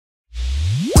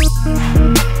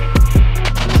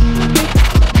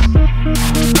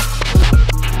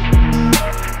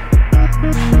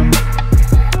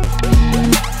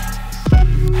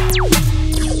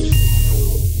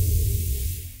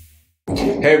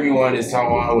everyone, it's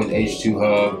Tywon with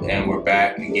H2Hubb, and we're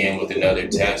back again with another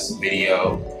test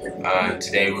video.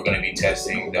 Today we're going to be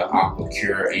testing the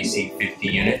Aquacure AC-50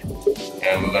 unit,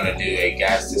 and we're going to do a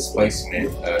gas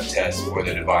displacement test for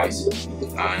the device.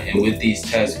 And with these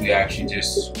tests, we actually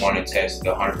just want to test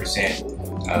the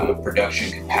 100%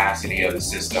 production capacity of the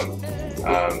system.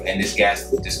 And this gas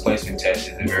displacement test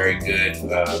is a very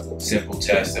good, simple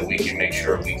test that we can make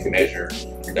sure we can measure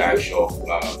the actual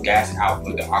gas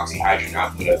output, the oxyhydrogen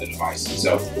output of the device.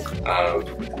 So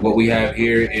what we have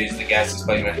here is the gas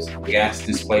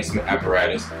displacement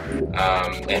apparatus,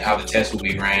 and how the test will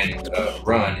be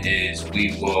run is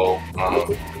we will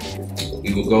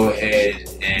go ahead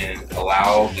and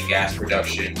allow the gas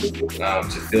production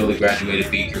to fill the graduated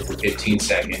beaker for 15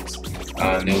 seconds.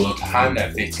 Then we'll time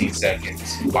that 15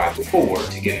 seconds by 4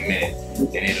 to get a minute,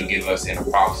 and it'll give us an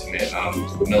approximate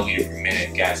milliliter per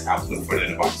minute gas output for the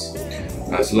device.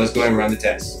 So let's go ahead and run the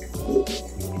test.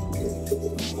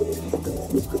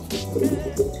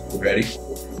 Ready?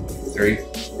 3,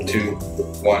 2,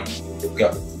 1,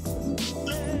 go.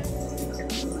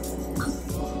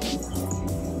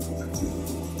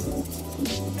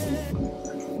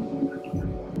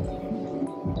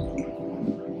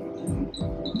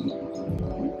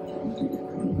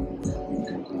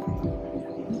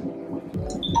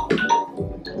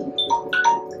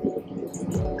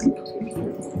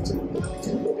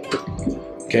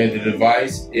 Okay, the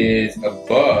device is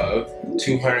above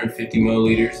 250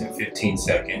 milliliters in 15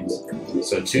 seconds.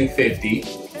 So 250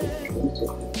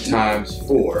 times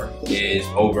 4 is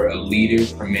over a liter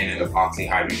per minute of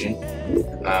oxyhydrogen.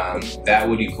 That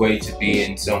would equate to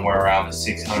being somewhere around the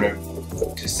 600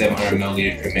 to 700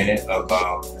 milliliters per minute of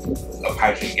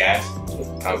hydrogen gas.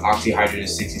 Oxyhydrogen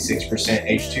is 66%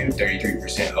 H2,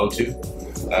 33% O2.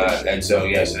 And so,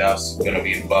 yeah, so that's going to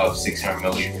be above 600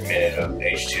 milliliters per minute of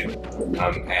H2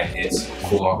 at its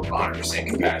full 100%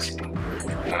 capacity.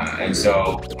 And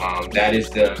so that is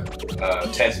the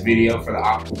test video for the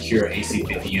Aquacure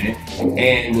AC-50 unit,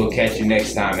 and we'll catch you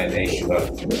next time at the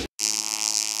H2Hubb.